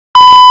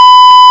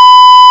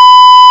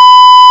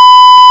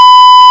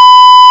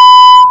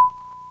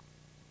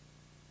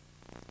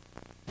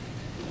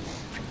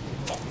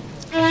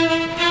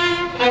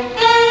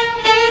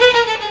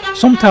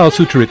Somtow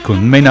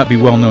Sucharit-kun may not be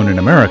well known in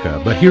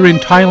America, but here in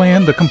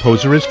Thailand the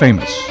composer is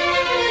famous.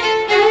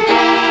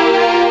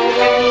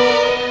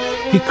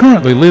 He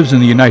currently lives in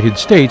the United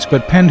States,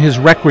 but penned his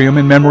Requiem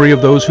in memory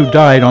of those who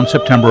died on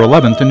September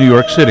 11th in New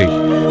York City.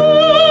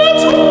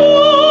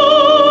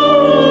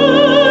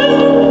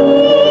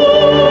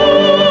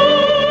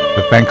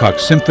 With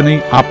Bangkok's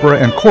symphony, opera,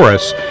 and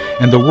chorus,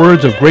 and the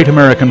words of great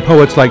American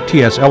poets like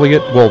T.S.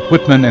 Eliot, Walt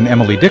Whitman, and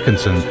Emily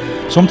Dickinson,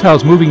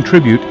 Somtow's moving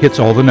tribute hits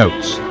all the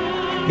notes.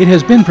 It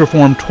has been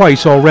performed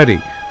twice already,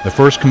 the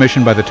first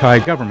commissioned by the Thai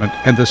government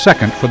and the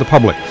second for the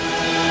public.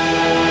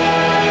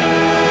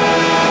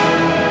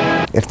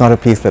 It's not a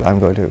piece that I'm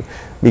going to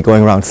be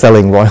going around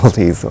selling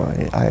royalties.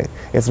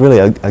 It's really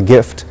a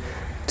gift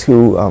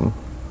to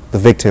the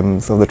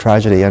victims of the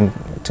tragedy and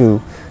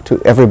to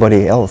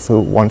everybody else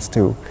who wants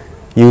to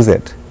use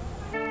it.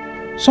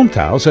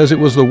 Somtow says it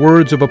was the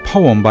words of a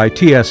poem by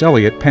T.S.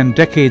 Eliot penned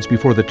decades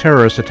before the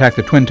terrorists attacked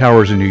the Twin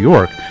Towers in New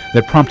York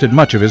that prompted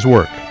much of his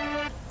work.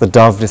 The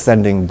dove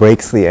descending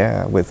breaks the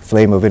air with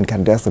flame of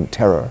incandescent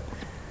terror.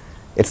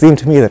 It seemed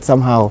to me that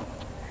somehow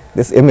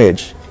this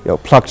image,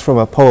 plucked from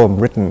a poem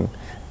written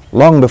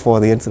long before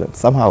the incident,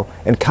 somehow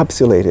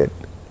encapsulated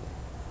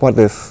what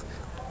this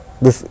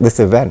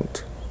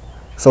event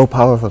so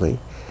powerfully.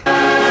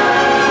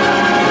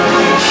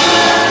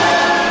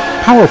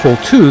 Powerful,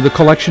 too, the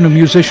collection of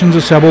musicians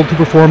assembled to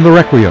perform the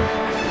Requiem.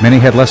 Many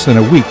had less than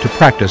a week to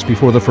practice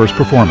before the first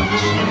performance.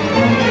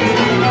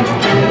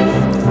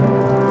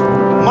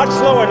 Much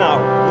slower now.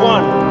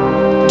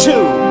 1, 2,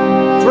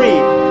 3,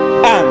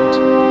 and...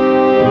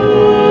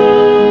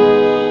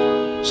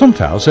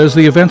 Somtow says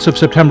the events of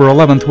September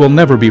 11th will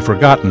never be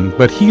forgotten,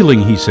 but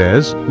healing, he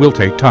says, will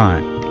take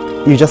time.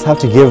 You just have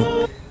to give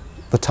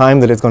the time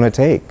that it's going to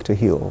take to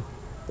heal.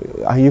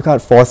 You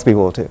can't force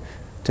people to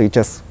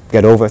just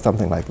get over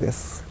something like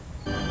this.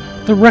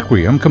 The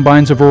Requiem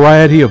combines a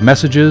variety of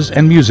messages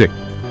and music,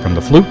 from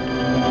the flute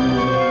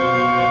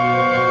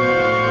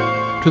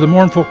to the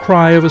mournful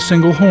cry of a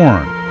single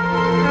horn,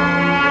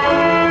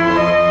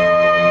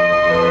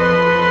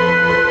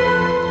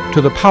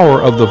 to the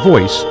power of the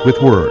voice with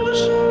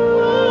words.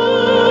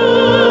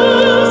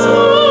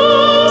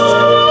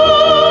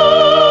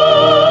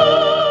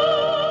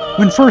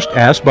 When first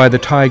asked by the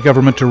Thai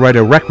government to write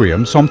a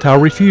Requiem,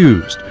 Somtow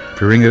refused,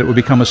 fearing that it would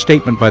become a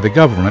statement by the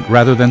government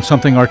rather than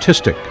something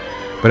artistic.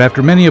 But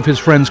after many of his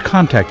friends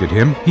contacted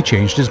him, he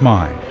changed his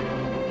mind.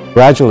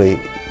 Gradually,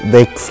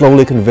 they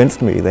slowly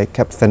convinced me. They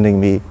kept sending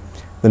me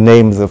the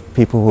names of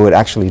people who had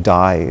actually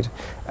died.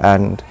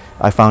 And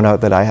I found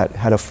out that I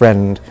had a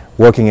friend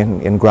working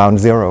in Ground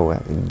Zero,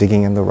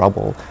 digging in the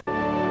rubble.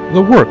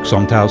 The work,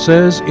 Somtow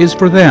says, is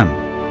for them,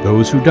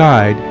 those who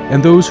died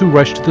and those who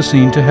rushed to the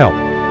scene to help.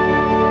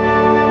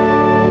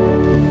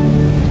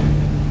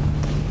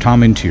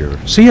 Tom Mintier,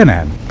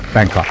 CNN,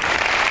 Bangkok.